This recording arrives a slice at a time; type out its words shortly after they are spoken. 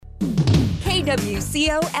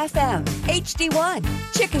KWCO-FM, HD1,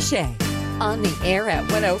 Chickasha. On the air at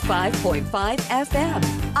 105.5 FM,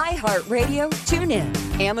 iHeartRadio,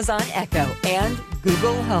 TuneIn, Amazon Echo, and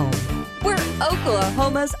Google Home. We're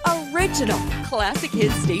Oklahoma's original classic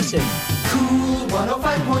hit station. Cool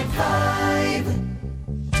 105.5.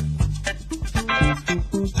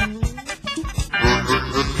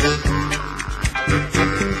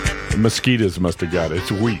 The mosquitoes must have got it.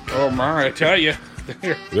 It's weak. Oh, my, I tell you.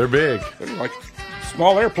 They're big. They're like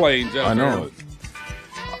small airplanes out I know there. it.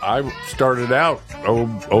 I started out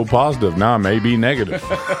O positive. Now I may be negative.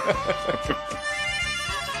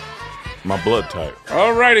 My blood type.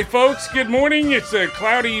 All righty, folks. Good morning. It's a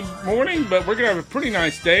cloudy morning, but we're going to have a pretty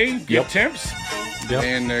nice day. Good Yep. temps. Yep.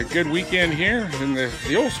 And a good weekend here in the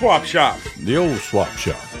old swap shop. The old swap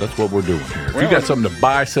shop. That's what we're doing here. If Well, you got something to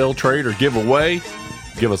buy, sell, trade, or give away,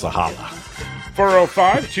 give us a holla.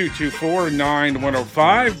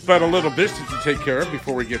 405-224-9105. But a little business to take care of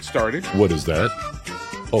before we get started. What is that?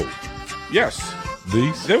 Oh, Yes.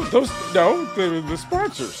 these? The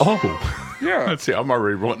sponsors. Oh. Yeah. Let's see. I'm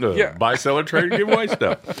already wanting to Yeah. buy, sell, or trade, or give away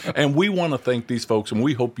stuff. And we want to thank these folks, and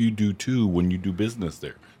we hope you do too when you do business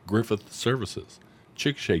there. Griffith Services,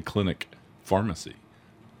 Chickasha Clinic Pharmacy,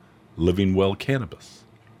 Living Well Cannabis,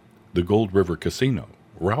 the Gold River Casino,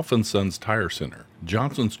 Ralph & Sons Tire Center,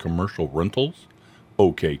 Johnson's Commercial Rentals,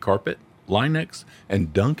 OK Carpet, Linex,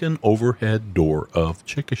 and Duncan Overhead Door of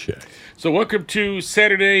Chickasha. So welcome to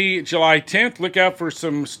Saturday, July 10th. Look out for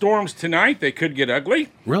some storms tonight. They could get ugly.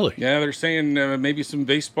 Really? Yeah, they're saying maybe some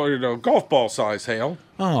golf ball size hail.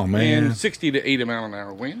 Oh, man. And 60 to 80 mile an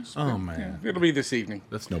hour winds. Oh, But, man. yeah, it'll be this evening.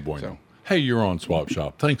 That's no bueno. So- Hey, you're on Swap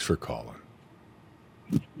Shop. Thanks for calling.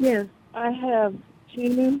 Yes, I have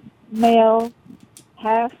 2 male,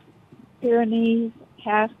 half Pyrenees,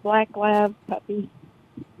 half black lab puppies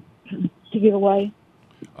to give away.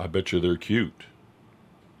 I bet you they're cute.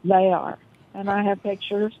 They are. And I have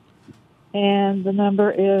pictures. And the number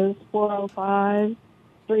is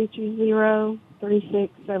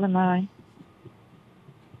 405-320-3679.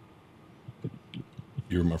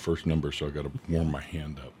 You're my first number, so I got to warm my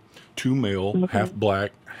hand up. 2 male, Okay. half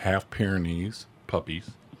black, half Pyrenees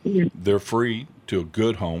puppies. Yeah. They're free to a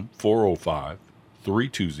good home.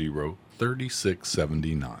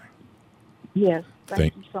 405-320-3679. Yes, Thank-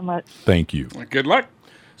 thank you so much. Thank you. Good luck.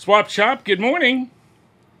 Swap Shop, good morning.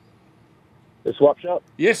 The swap shop.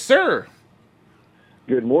 Yes, sir.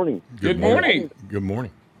 Good morning. Good morning. Good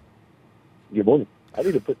morning. Good morning. I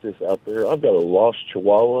need to put this out there. I've got a lost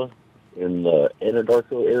Chihuahua in the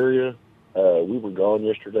Anadarko area. We were gone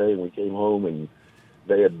yesterday, and we came home, and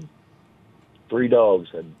they had 3 dogs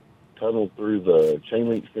had tunneled through the chain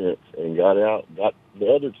link fence and got out, got the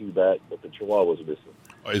other 2 back, but the Chihuahua was missing.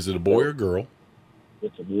 Is it a boy or girl?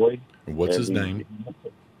 It's a boy. And what's his and name?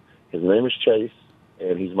 His name is Chase,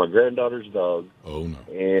 and he's my granddaughter's dog. Oh, no.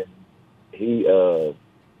 And he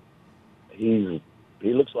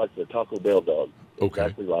looks like the Taco Bell dog. Okay.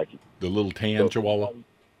 Exactly like him. The little tan Chihuahua?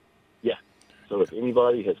 Yeah. So if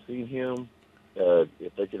anybody has seen him,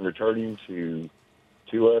 if they can return him to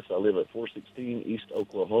us, I live at 416 East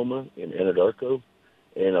Oklahoma in Anadarko,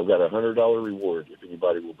 and I've got a $100 reward if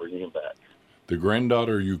anybody will bring him back. The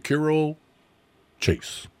granddaughter, Yukiro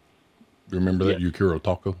Chase. Remember that Yukiro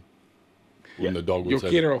Taco? When the dog was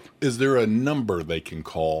Yukiro. Is there a number they can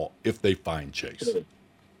call if they find Chase?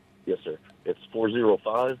 Yes, sir. It's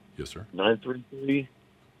 405 Yes, sir. 933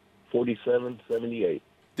 4778.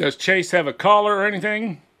 Does Chase have a collar or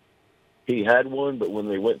anything? He had one, but when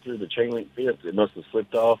they went through the chain link fence, it must have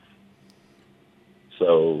slipped off.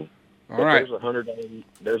 So, All right.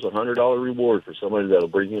 There's a $100 reward for somebody that'll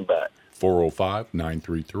bring him back.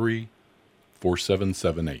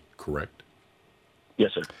 405-933-4778, correct?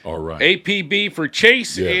 Yes, sir. All right. APB for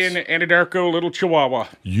Chase Yes. in Anadarko, Little Chihuahua.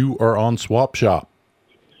 You are on Swap Shop.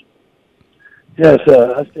 Yes,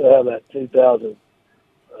 I still have that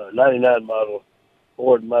 2099 model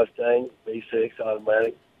Ford Mustang V6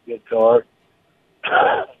 automatic, good car.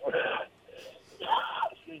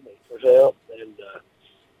 Excuse me, for sale. And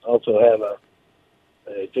also have a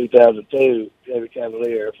 2002 Chevy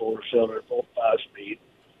Cavalier 4-cylinder, 5-speed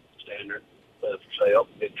standard for sale,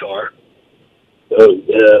 good car. So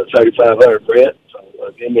 3,500 Brent. So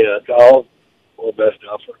give me a call or best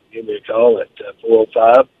offer. Give me a call at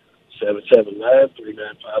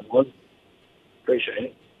 405-779-3951. Appreciate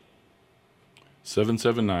it.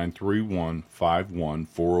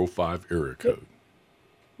 779-3151-405 area code.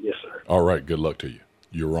 Yes, sir. All right, good luck to you.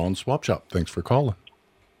 You're on Swap Shop. Thanks for calling.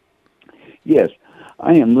 Yes,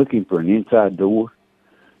 I am looking for an inside door,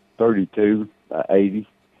 32 by 80,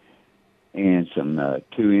 and some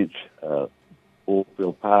 2-inch oil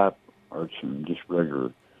fill pipe or some just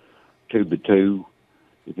regular 2x2.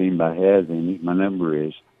 If anybody has any, my number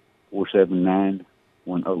is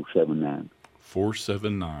 479-1079.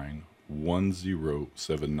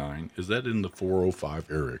 479-1079. Is that in the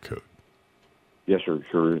 405 area code? Yes, sir.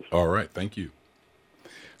 Sure is. All right. Thank you.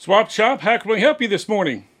 Swap Shop, how can we help you this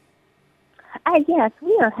morning? Yes,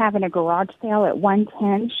 we are having a garage sale at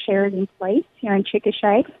 110 Sheridan Place here in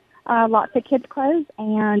Chickasha. Lots of kids' clothes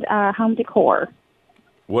and home decor.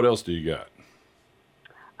 What else do you got?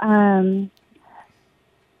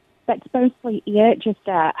 That's mostly it. Just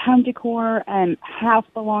home decor and house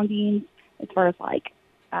belongings, as far as like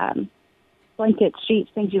blankets, sheets,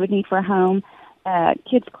 things you would need for a home.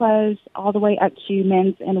 Kids' clothes, all the way up to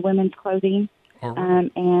men's and women's clothing. All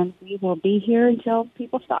right. And we will be here until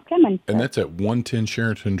people stop coming. And that's at 110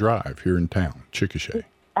 Sheridan Drive here in town, Chickasha.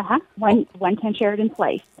 110 Sheridan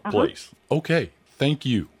Place. Place. Okay. Thank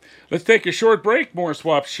you. Let's take a short break. More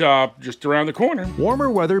Swap Shop just around the corner. Warmer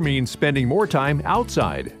weather means spending more time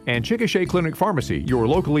outside. And Chickasha Clinic Pharmacy, your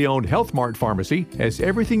locally owned Health Mart pharmacy, has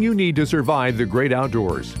everything you need to survive the great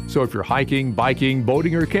outdoors. So if you're hiking, biking,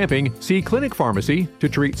 boating, or camping, see Clinic Pharmacy to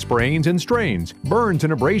treat sprains and strains, burns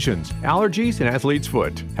and abrasions, allergies, and athlete's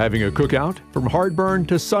foot. Having a cookout? From heartburn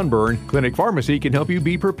to sunburn, Clinic Pharmacy can help you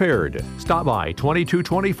be prepared. Stop by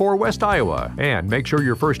 2224 West Iowa and make sure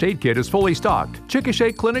your first aid kit is fully stocked.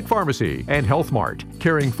 Chickasha Clinic Pharmacy and Health Mart,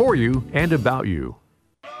 caring for you and about you.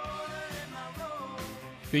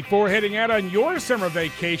 Before heading out on your summer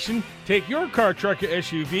vacation, take your car, truck, or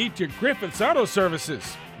SUV to Griffith's Auto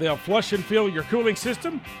Services. They'll flush and fill your cooling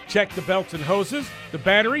system, check the belts and hoses, the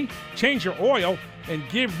battery, change your oil, and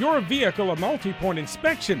give your vehicle a multi-point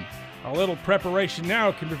inspection. A little preparation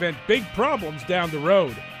now can prevent big problems down the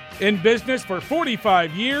road. In business for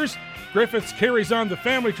 45 years, Griffiths carries on the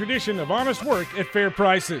family tradition of honest work at fair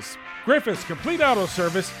prices. Griffiths Complete Auto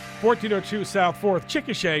Service, 1402 South 4th,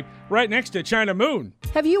 Chickasha, right next to China Moon.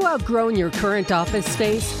 Have you outgrown your current office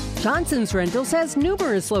space? Johnson's Rentals has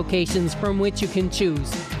numerous locations from which you can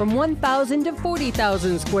choose, from 1,000 to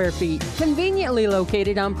 40,000 square feet, conveniently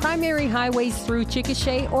located on primary highways through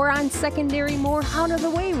Chickasha or on secondary, more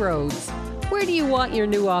out-of-the-way roads. Where do you want your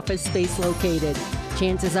new office space located?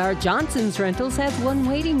 Chances are Johnson's Rentals has one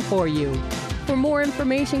waiting for you. For more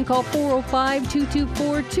information, call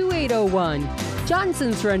 405-224-2801.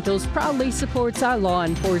 Johnson's Rentals proudly supports our law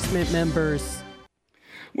enforcement members.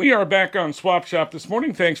 We are back on Swap Shop this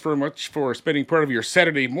morning. Thanks very much for spending part of your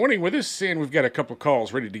Saturday morning with us, and we've got a couple of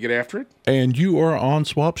calls ready to get after it. And you are on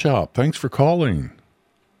Swap Shop. Thanks for calling.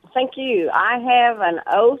 Thank you. I have an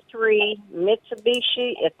 03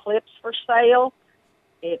 Mitsubishi Eclipse for sale.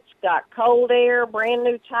 It's got cold air, brand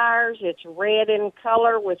new tires. It's red in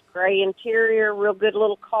color with gray interior. Real good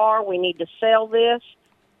little car. We need to sell this.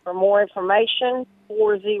 For more information,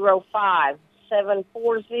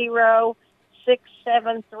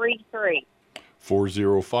 405-740-6733.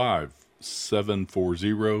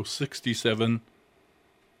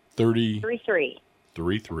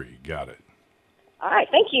 405-740-6733. Got it. All right.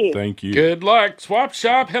 Thank you. Thank you. Good luck. Swap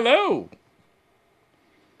Shop, hello.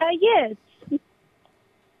 Yes.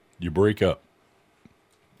 You break up.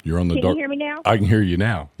 You're on the Can dark. you hear me now? I can hear you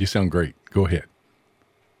now. You sound great. Go ahead.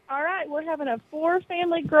 All right, we're having a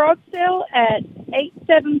 4-family garage sale at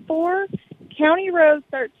 874 County Road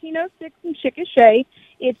 1306 in Chickasha.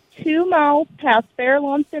 It's 2 miles past Fair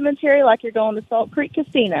Lawn Cemetery, like you're going to Salt Creek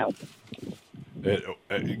Casino.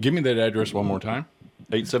 Give me that address one more time.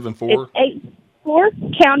 874? It's 874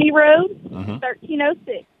 County Road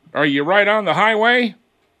 1306. Are you right on the highway?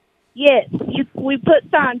 Yes, we put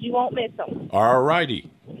signs. You won't miss them. All righty.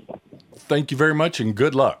 Thank you very much and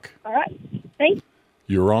good luck. All right. Thanks.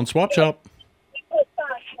 You're on Swap Shop.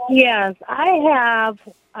 Yes, I have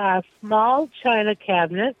a small china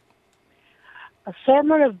cabinet,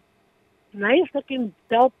 assortment of nice-looking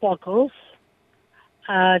belt buckles,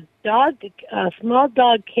 a small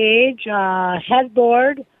dog cage, a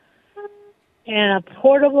headboard, and a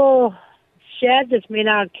portable shed that's made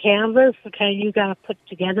out of canvas, the kind you got to put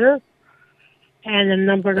together, and the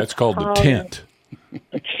number. That's called the tent.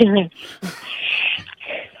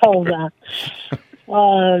 Hold on.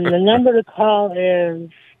 The number to call is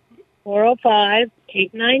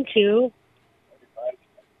 405-892-3577.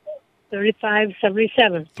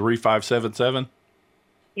 3577?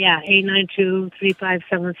 Yeah,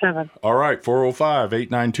 892-3577. All right,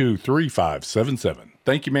 405-892-3577.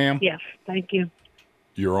 Thank you, ma'am. Yes, thank you.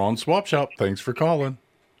 You're on Swap Shop. Thanks for calling.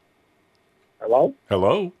 Hello?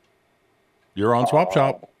 Hello. You're on Swap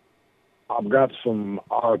Shop. I've got some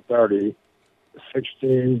R30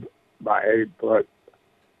 16 by 8 foot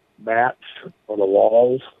bats for the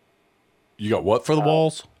walls. You got what for the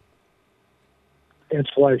walls?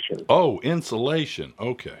 insulation. Oh, insulation.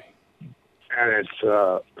 Okay. And it's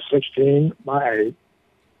 16 by 8.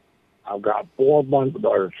 I've got 4 bundles.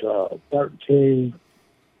 There's 13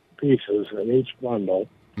 pieces in each bundle.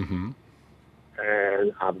 Mm-hmm.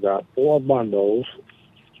 And I've got 4 bundles,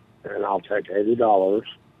 and I'll take $80,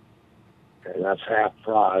 and that's half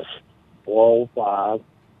price.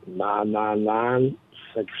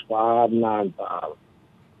 405-999-6595.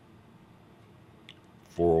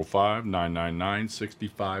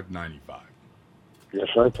 405-999-6595. Yes,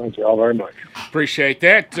 sir. Thank you all very much. Appreciate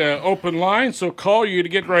that. Open line, so call you to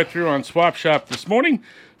get right through on Swap Shop this morning.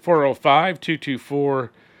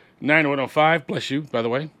 405-224-9105. Bless you, by the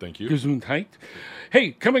way. Thank you. Gesundheit.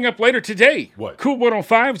 Hey, coming up later today, what? Cool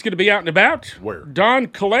 105 is going to be out and about. Where? Don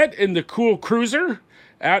Collette in the Cool Cruiser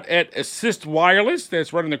out at Assist Wireless.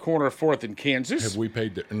 That's right in the corner of 4th and Kansas. Have we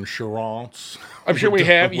paid the insurance? I'm sure we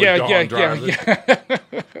have. Yeah.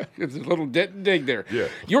 It's a little dig there. Yeah.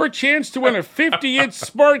 Your chance to win a 50-inch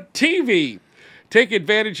smart TV. Take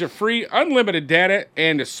advantage of free unlimited data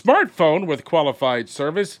and a smartphone with qualified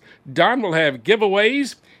service. Don will have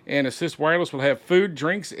giveaways, and Assist Wireless will have food,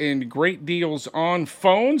 drinks, and great deals on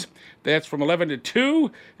phones. That's from 11 to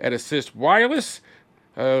 2 at Assist Wireless,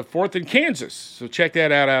 4th and Kansas. So check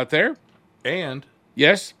that out there. And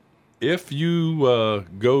yes, if you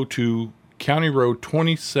go to County Road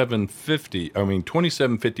 2750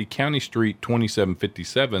 County Street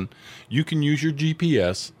 2757, you can use your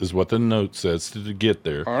GPS, is what the note says, to get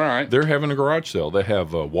there. All right. They're having a garage sale. They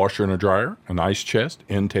have a washer and a dryer, an ice chest,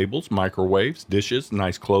 end tables, microwaves, dishes,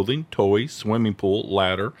 nice clothing, toys, swimming pool,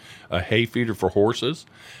 ladder, a hay feeder for horses.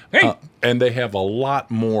 Hey. And they have a lot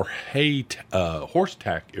more hay horse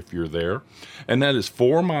tack if you're there. And that is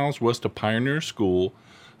 4 miles west of Pioneer School,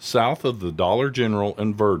 south of the Dollar General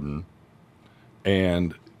in Verdon.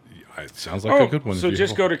 And it sounds like a good one. So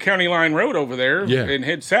just go to County Line Road over there and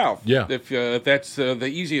head south. Yeah. If that's the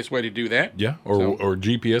easiest way to do that. Yeah, or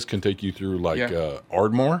GPS can take you through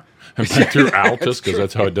Ardmore and back through Altus, because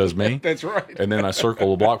that's how it does me. That's right. And then I circle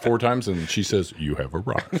the block 4 times, and she says, "You have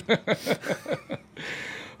arrived."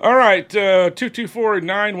 All right,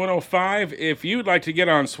 224-9105. If you'd like to get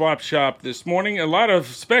on Swap Shop this morning, a lot of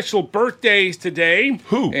special birthdays today.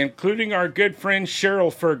 Who? Including our good friend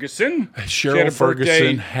Cheryl Ferguson. She had Cheryl a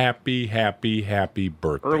Ferguson, birthday happy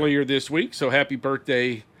birthday. earlier this week, so happy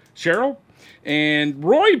birthday, Cheryl. And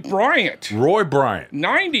Roy Bryant.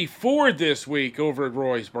 94 this week over at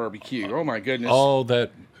Roy's Barbecue. Oh, my goodness. Oh,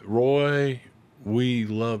 that Roy, we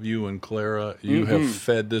love you and Clara. You have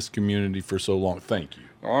fed this community for so long. Thank you.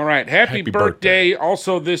 All right. Happy birthday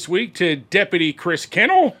also this week to Deputy Chris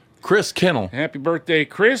Kennel. Chris Kennel. Happy birthday,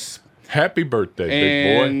 Chris. Happy birthday,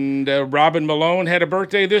 big boy. And Robin Malone had a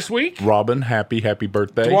birthday this week. Robin, happy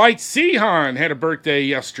birthday. Dwight Sehan had a birthday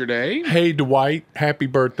yesterday. Hey, Dwight, happy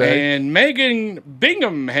birthday. And Megan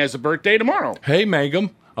Bingham has a birthday tomorrow. Hey,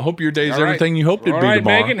 Megan. I hope your day's All right. everything you hoped it'd All be right,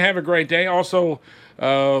 tomorrow. Megan, have a great day. Also,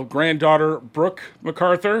 granddaughter Brooke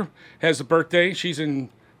MacArthur has a birthday. She's in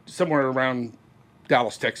somewhere around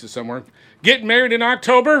Dallas, Texas, somewhere. Getting married in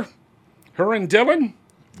October. Her and Dylan.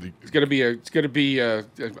 It's gonna be a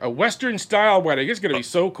Western style wedding. It's gonna be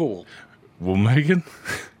so cool. Well, Megan,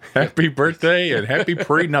 happy birthday and happy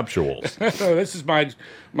prenuptials. This is my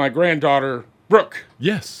granddaughter Brooke.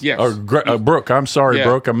 Yes. Yes. Brooke. I'm sorry, Yeah.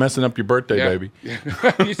 Brooke. I'm messing up your birthday, baby.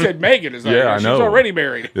 You said Megan is Yeah, I know. She's already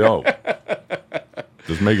married. Oh.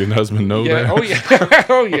 Does Megan's husband know that? Oh yeah.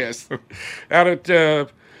 Oh yes. Out at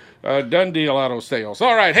Done Deal Auto Sales.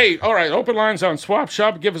 All right. Hey. All right. Open lines on Swap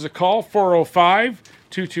Shop. Give us a call.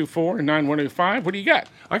 405-224-9105. What do you got?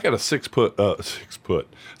 I got a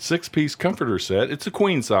 6-piece comforter set. It's a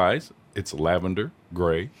queen size. It's lavender,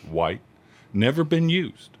 gray, white. Never been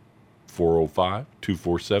used.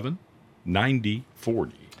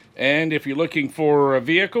 405-247-9040. And if you're looking for a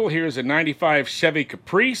vehicle, here's a 95 Chevy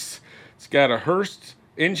Caprice. It's got a Hurst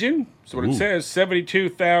engine. That's what it says.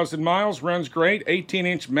 72,000 miles. Runs great.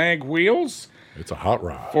 18-inch mag wheels. It's a hot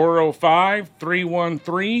rod.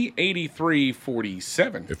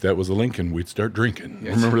 405-313-8347. If that was a Lincoln, we'd start drinking.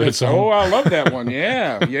 Yes. Remember that song? Oh, I love that one.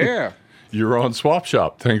 Yeah, yeah. You're on Swap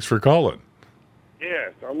Shop. Thanks for calling.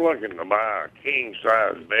 Yes, I'm looking to buy a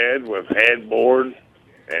king-size bed with headboard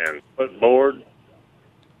and footboard.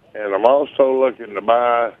 And I'm also looking to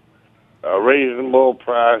buy a reasonable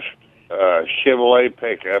priced Chevrolet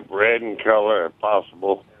pickup, red in color if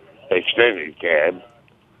possible, extended cab.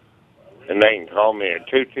 And they can call me at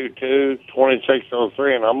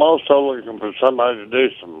 222-2603. And I'm also looking for somebody to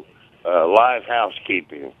do some light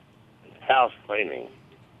housekeeping, house cleaning.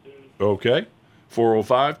 Okay.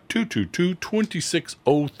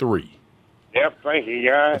 405-222-2603. Yep, thank you,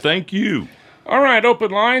 guys. Thank you. All right,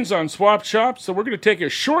 open lines on Swap Shop. So we're going to take a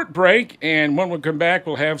short break, and when we come back,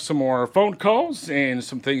 we'll have some more phone calls and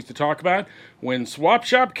some things to talk about when Swap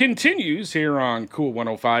Shop continues here on Cool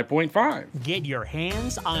 105.5. Get your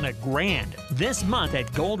hands on a grand this month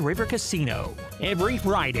at Gold River Casino. Every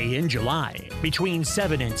Friday in July, between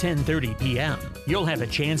 7 and 10:30 p.m., you'll have a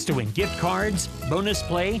chance to win gift cards, bonus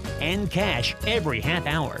play, and cash every half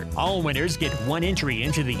hour. All winners get one entry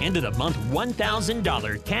into the end of the month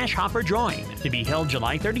 $1,000 cash hopper drawing to be held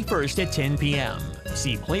July 31st at 10 p.m.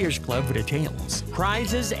 See Players Club for details.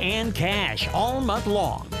 Prizes and cash all month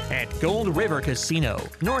long at Gold River Casino,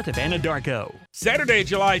 north of Anadarko. Saturday,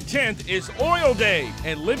 July 10th is Oil Day,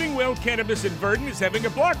 and Living Well Cannabis in Verdon is having a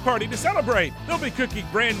block party to celebrate. They'll be cooking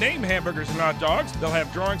brand name hamburgers and hot dogs. They'll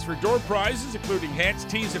have drawings for door prizes, including hats,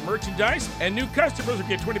 tees, and merchandise, and new customers will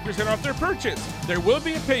get 20% off their purchase. There will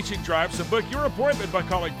be a patient drive, so book your appointment by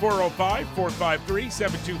calling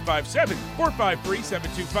 405-453-7257,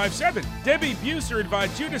 453-7257. Debbie Buser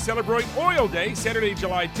invites you to celebrate Oil Day, Saturday,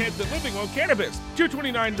 July 10th at Living Well Cannabis,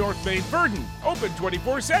 229 North Main, Verdon, open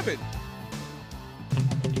 24/7.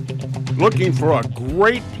 Looking for a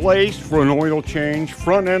great place for an oil change,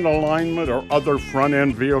 front-end alignment, or other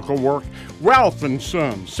front-end vehicle work? Ralph &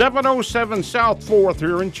 Son, 707 South 4th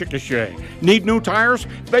here in Chickasha. Need new tires?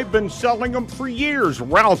 They've been selling them for years.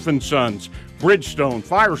 Ralph & Sons, Bridgestone,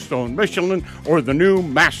 Firestone, Michelin, or the new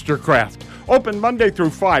Mastercraft. Open Monday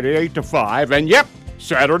through Friday, 8 to 5, and yep,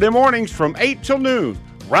 Saturday mornings from 8 till noon.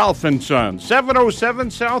 Ralph & Son,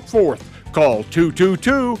 707 South 4th. Call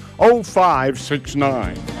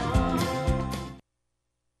 222-0569.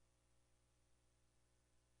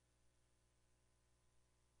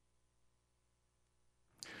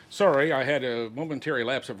 Sorry, I had a momentary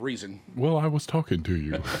lapse of reason. Well, I was talking to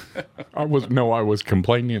you. I was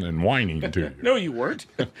complaining and whining to you. No, you weren't.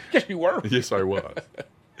 Yes, you were. Yes, I was.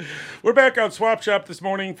 We're back on Swap Shop this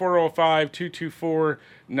morning,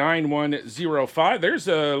 405-224-9105. There's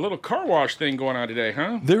a little car wash thing going on today,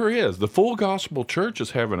 huh? There is. The Full Gospel Church is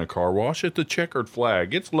having a car wash at the Checkered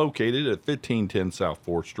Flag. It's located at 1510 South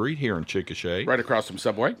 4th Street here in Chickasha. Right across from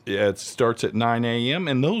Subway. Yeah, it starts at 9 a.m.,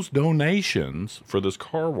 and those donations for this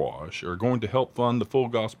car wash are going to help fund the Full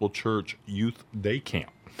Gospel Church Youth Day Camp.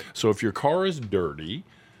 So if your car is dirty,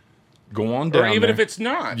 go on down or even there. if it's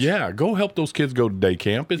not. Yeah, go help those kids go to day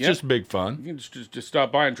camp. It's Yep. just big fun. You can just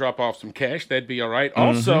stop by and drop off some cash. That'd be all right. Mm-hmm.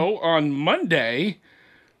 Also, on Monday,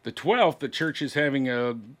 the 12th, the church is having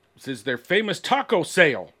their famous taco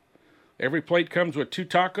sale. Every plate comes with 2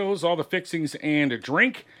 tacos, all the fixings, and a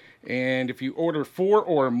drink. And if you order 4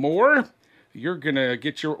 or more, you're going to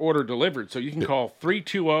get your order delivered. So you can call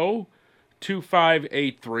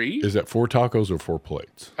 320-2583. Is that 4 tacos or 4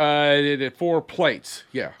 plates? 4 plates.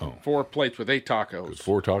 Yeah, 4 plates with 8 tacos.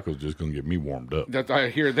 4 tacos just going to get me warmed up. I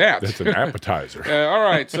hear that. That's an appetizer. All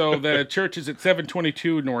right, so the church is at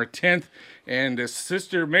 722 North 10th, and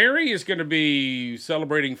Sister Mary is going to be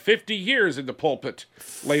celebrating 50 years in the pulpit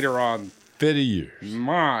later on. 50 years.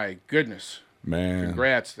 My goodness. Man.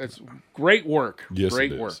 Congrats. That's great work. Yes,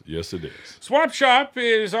 great it is. work. Yes, it is. Swap Shop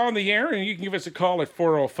is on the air, and you can give us a call at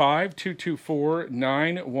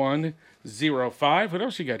 405-224-9105. What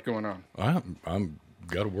else you got going on? I'm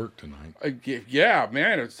got to work tonight. Yeah,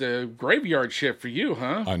 man, it's a graveyard shift for you,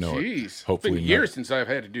 huh? I know it. Jeez. Hopefully it's been years not. since I've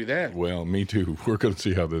had to do that. Well, me too. We're going to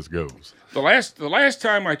see how this goes. The last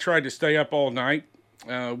time I tried to stay up all night,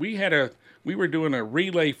 we were doing a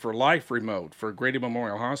Relay for Life remote for Grady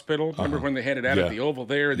Memorial Hospital. Remember when they had it out at the Oval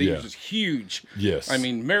there? These was huge. Yes. I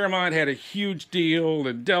mean, Merrimont had a huge deal,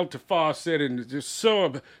 and Delta Faucet, and just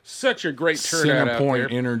such a great turnout out Centerpoint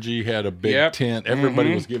there. Energy had a big tent.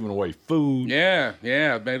 Everybody was giving away food. Yeah.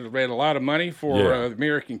 Made a lot of money for the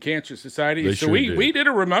American Cancer Society. They so sure we did. did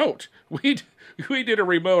a remote. We did a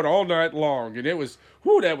remote all night long, and it was,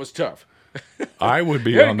 that was tough. I would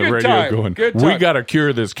be Good- on the good radio time, going, good we time. got to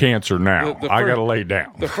cure this cancer now. I got to lay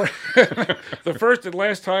down. The first and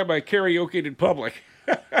last time I karaoke'd in public.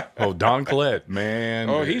 Oh, Don Collette, man.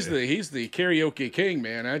 Oh, he's the karaoke king,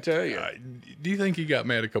 man, I tell you. Do you think he got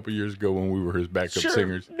mad a couple years ago when we were his backup Sure.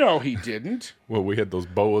 singers? No, he didn't. Well, we had those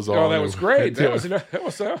boas on. Oh, that was great. That was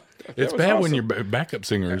It's bad when your backup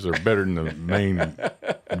singers are better than the main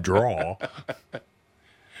draw.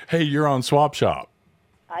 Hey, you're on Swap Shop.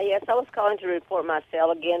 Yes, I was calling to report my sale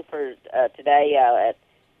again for today at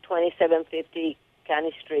 2750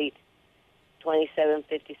 County Street,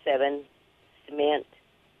 2757 Cement,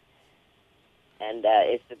 and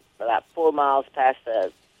it's about 4 miles past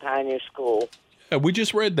the Pioneer School. Yeah, we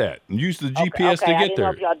just read that. Use the GPS Okay, to I get didn't know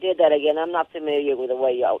there. if y'all did that again. I'm not familiar with the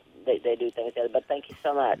way they do things there, but thank you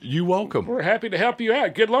so much. You're welcome. We're happy to help you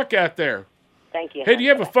out. Good luck out there. Thank you. Hey, do you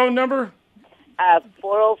have a phone number?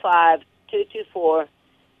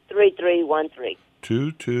 405-224-3313.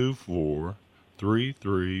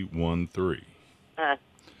 224-3313.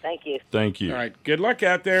 Thank you. Thank you. All right. Good luck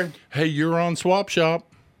out there. Hey, you're on Swap Shop.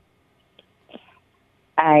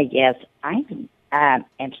 Yes, I am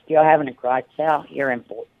still having a garage sale here in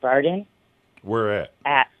Fort Burden Where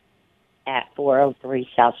at? at 403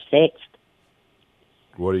 South 6th.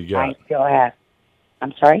 What do you got? I still have,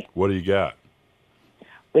 I'm sorry? What do you got?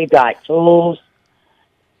 We've got tools,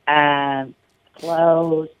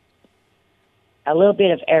 clothes, a little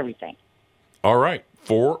bit of everything. All right.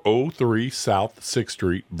 403 South 6th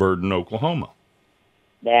Street, Verdon, Oklahoma.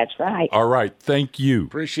 That's right. All right. Thank you.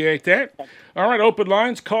 Appreciate that. All right, open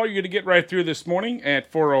lines. Call you to get right through this morning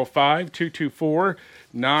at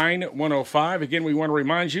 405-224-9105. Again, we want to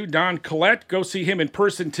remind you, Don Collette, go see him in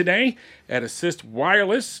person today at Assist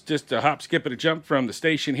Wireless, just a hop, skip, and a jump from the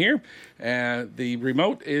station here. The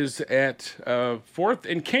remote is at 4th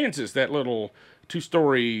in Kansas, that little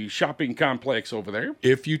two-story shopping complex over there.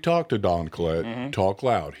 If you talk to Don Collette, talk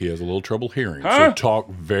loud. He has a little trouble hearing, Huh? so talk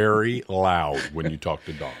very loud when you talk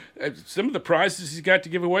to Don. Some of the prizes he's got to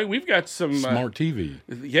give away, we've got some... Smart TV.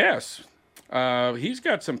 Yes. He's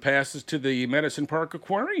got some passes to the Medicine Park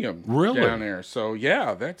Aquarium Really? down there. So,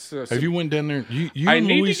 yeah, that's... Have you went down there? You I and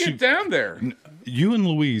need Louise, to get down there. You and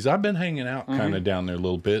Louise, I've been hanging out kind Mhm. of down there a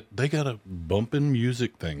little bit. They got a bumping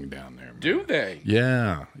music thing down there. Do they?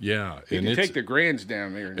 Yeah. You And can it's, take the grands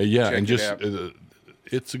down there. yeah, check and it just out.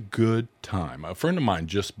 it's a good time. A friend of mine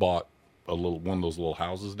just bought one of those little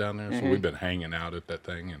houses down there, so Mhm. we've been hanging out at that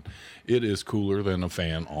thing, and it is cooler than a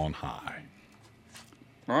fan on high.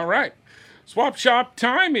 All right. Swap Shop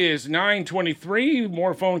time is 9:23.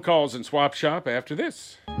 More phone calls in Swap Shop after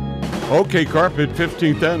this. OK Carpet,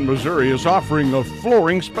 15th and Missouri, is offering a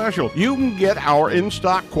flooring special. You can get our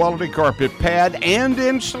in-stock quality carpet pad and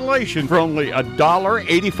installation for only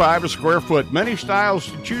 $1.85 a square foot. Many styles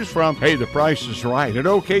to choose from. Hey, the price is right at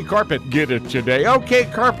OK Carpet. Get it today. OK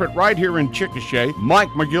Carpet right here in Chickasha. Mike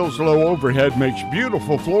McGill's low overhead makes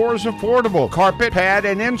beautiful floors affordable. Carpet, pad,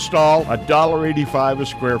 and install, $1.85 a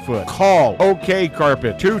square foot. Call OK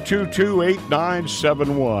Carpet,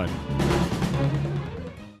 222-8971.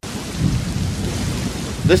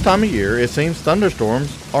 This time of year, it seems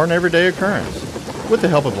thunderstorms are an everyday occurrence. With the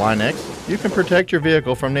help of Line-X, you can protect your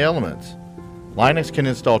vehicle from the elements. Line-X can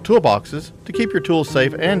install toolboxes to keep your tools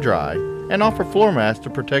safe and dry, and offer floor mats to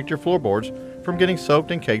protect your floorboards from getting soaked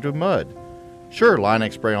and caked with mud. Sure,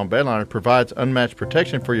 Line-X spray-on bed liner provides unmatched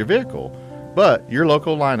protection for your vehicle, but your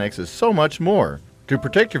local Line-X is so much more. To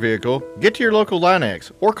protect your vehicle, get to your local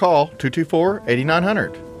Line-X or call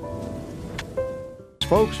 224-8900.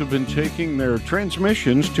 Folks have been taking their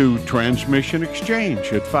transmissions to Transmission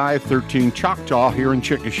Exchange at 513 Choctaw here in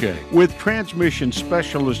Chickasha. With transmission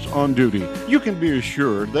specialists on duty, you can be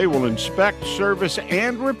assured they will inspect, service,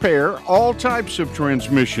 and repair all types of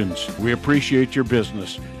transmissions. We appreciate your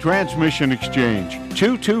business. Transmission Exchange,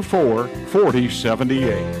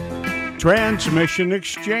 224-4078. Transmission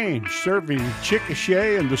Exchange, serving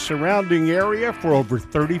Chickasha and the surrounding area for over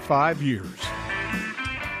 35 years.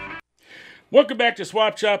 Welcome back to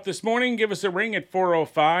Swap Shop this morning. Give us a ring at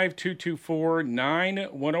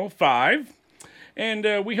 405-224-9105.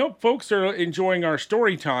 And we hope folks are enjoying our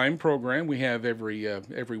story time program we have every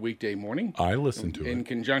weekday morning. I listen to in it.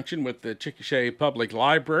 conjunction with the Chickasha Public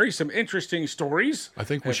Library. Some interesting stories. I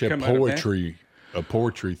think we have should have come out of that. a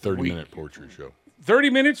 30-minute poetry show. 30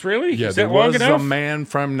 minutes, really? Yeah, Is there that long was enough? a man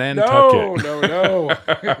from Nantucket. No.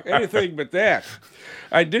 Anything but that.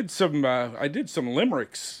 I did some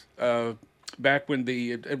limericks back when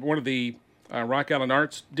one of the Rock Island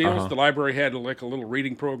Arts deals. Uh-huh. The library had like a little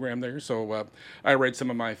reading program there, so I read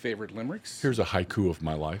some of my favorite limericks. Here's a haiku of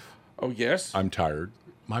my life. Oh, yes? I'm tired.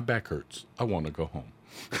 My back hurts. I want to go home.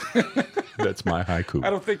 That's my haiku. I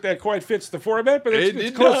don't think that quite fits the format, but it's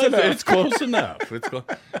It close does. enough. It's close enough.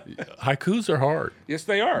 Haikus are hard. Yes,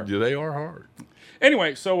 they are. Yeah, they are hard.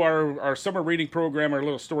 Anyway, so our summer reading program, our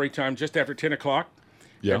little story time, just after 10 o'clock.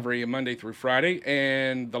 Yeah. Every Monday through Friday,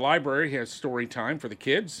 and the library has story time for the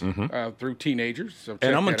kids through teenagers. So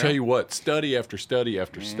And I'm going to tell you what, study after study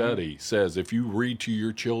after study says if you read to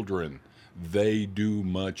your children, they do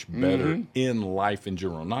much better in life in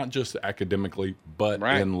general, not just academically, but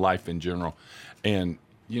in life in general. And,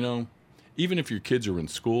 you know, even if your kids are in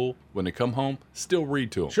school, when they come home, still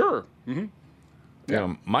read to them. Sure. Mm-hmm.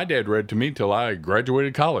 Yeah. My dad read to me till I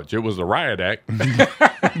graduated college. It was the Riot Act,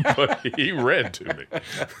 but he read to me.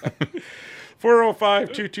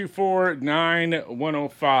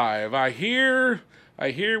 405-224-9105.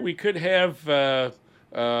 I hear we could have a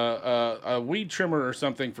weed trimmer or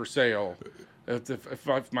something for sale.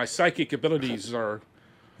 if my psychic abilities are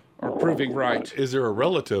proving right. Is there a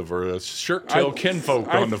relative or a shirt-tail kinfolk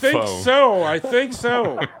on the phone? I think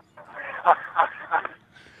so.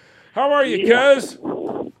 How are you, cuz?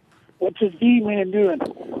 What's this D-man doing?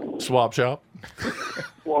 Swap shop.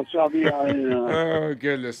 What's up, oh,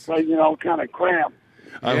 goodness. Making all kind of crap.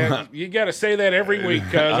 Yeah, you got to say that every week,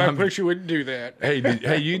 cuz I wish you wouldn't do that.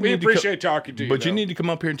 You we need appreciate talking to you. But though. You need to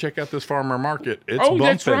come up here and check out this farmer market. It's bumping.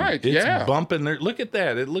 That's right. It's bumping there. Look at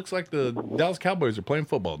that. It looks like the Dallas Cowboys are playing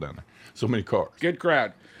football down there. So many cars. Good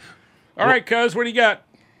crowd. All right, cuz, what do you got?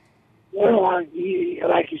 Well, like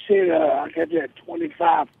you said, I got that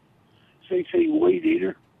 25cc weed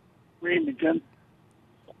eater, Remington,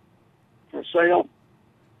 for sale.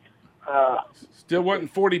 Still wanting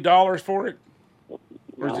 $40 for it?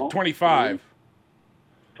 Or is it 25?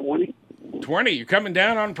 20. 20. You're coming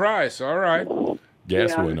down on price. All right.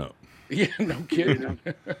 Gas went up. Yeah, no kidding.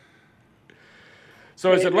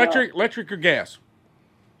 So is it electric or gas?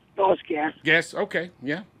 No, it's gas. Gas. Okay.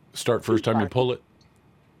 Yeah. Start first time you pull it.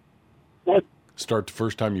 What? Start the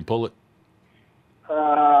first time you pull it.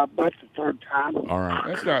 That's the third time. All right.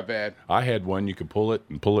 That's not bad. I had one you could pull it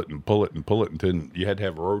and pull it and pull it and pull it until you had to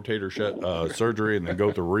have a rotator surgery and then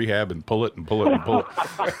go through rehab and pull it and pull it and pull it.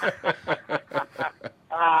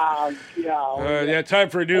 Yeah, time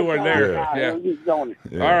for a new one there. Yeah.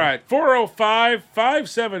 Yeah. All right.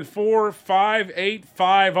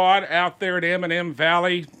 405-574-5855 odd out there at M&M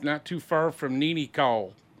Valley, not too far from Nene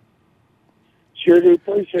Call. Sure do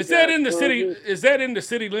appreciate Is that in the city? Is that in the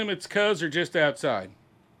city limits, cuz, or just outside?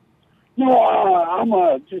 No, I'm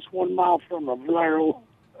just 1 mile from Valero.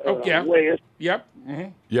 West. Yep. Mm-hmm.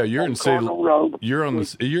 Yeah, you're in city. Road. You're in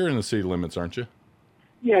the city limits, aren't you?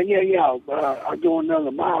 Yeah. I go another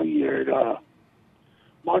mile here at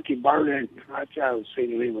Mockingbird, and I try to see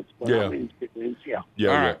the limits. But Yeah. I'm in city limits, All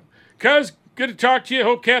right. Cuz, good to talk to you.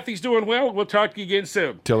 Hope Kathy's doing well. We'll talk to you again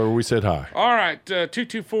soon. Tell her we said hi. All right,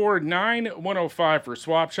 224-9105 for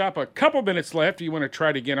Swap Shop. A couple minutes left. You want to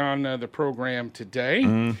try to get on the program today.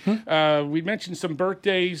 Mm-hmm. We mentioned some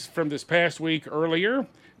birthdays from this past week earlier.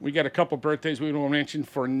 We got a couple birthdays we want to mention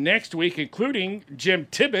for next week, including Jim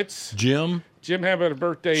Tibbetts. Jim having a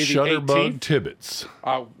birthday the 18th. Shutterbug Tibbetts.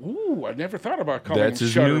 I never thought about calling That's him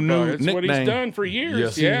his Shutterbug. new That's what he's nickname. done for years.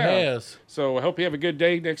 Yes, yeah. he has. So I hope you have a good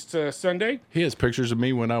day next Sunday. He has pictures of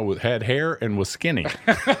me when I had hair and was skinny.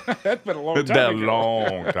 That's been a long time That's ago. a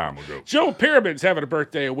long time ago. Joe Pyramid's having a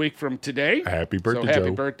birthday a week from today. Happy birthday, So happy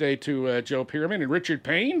Joe. birthday to Joe Pyramid. And Richard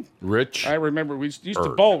Payne. Rich. I remember we used to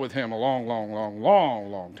Erd. bowl with him a long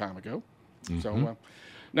time ago. Mm-hmm. So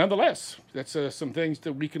nonetheless, that's some things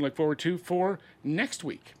that we can look forward to for next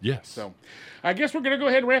week. Yes. So I guess we're going to go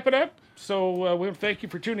ahead and wrap it up. So we'll thank you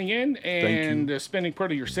for tuning in and spending part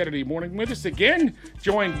of your Saturday morning with us. Again,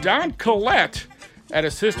 join Don Collette at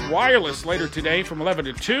Assist Wireless later today from 11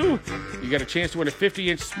 to 2. You got a chance to win a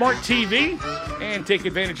 50-inch smart TV and take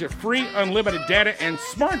advantage of free unlimited data and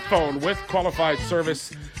smartphone with qualified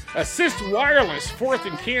service. Assist Wireless, 4th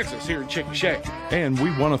and Kansas here in Chickasha. And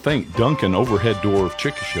we want to thank Duncan Overhead Door of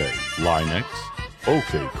Chickasha, Linex,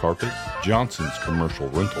 OK Carpet, Johnson's Commercial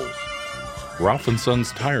Rentals, Ralph &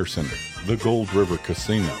 Sons Tire Center, the Gold River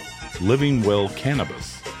Casino, Living Well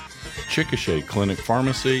Cannabis, Chickasha Clinic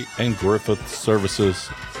Pharmacy, and Griffith Services.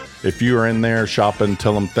 If you are in there shopping,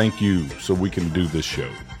 tell them thank you so we can do this show.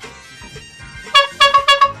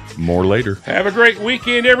 More later. Have a great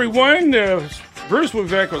weekend, everyone. Bruce will be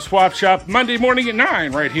back with Swap Shop Monday morning at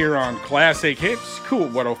 9 right here on Classic Hits, Cool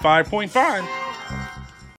 105.5.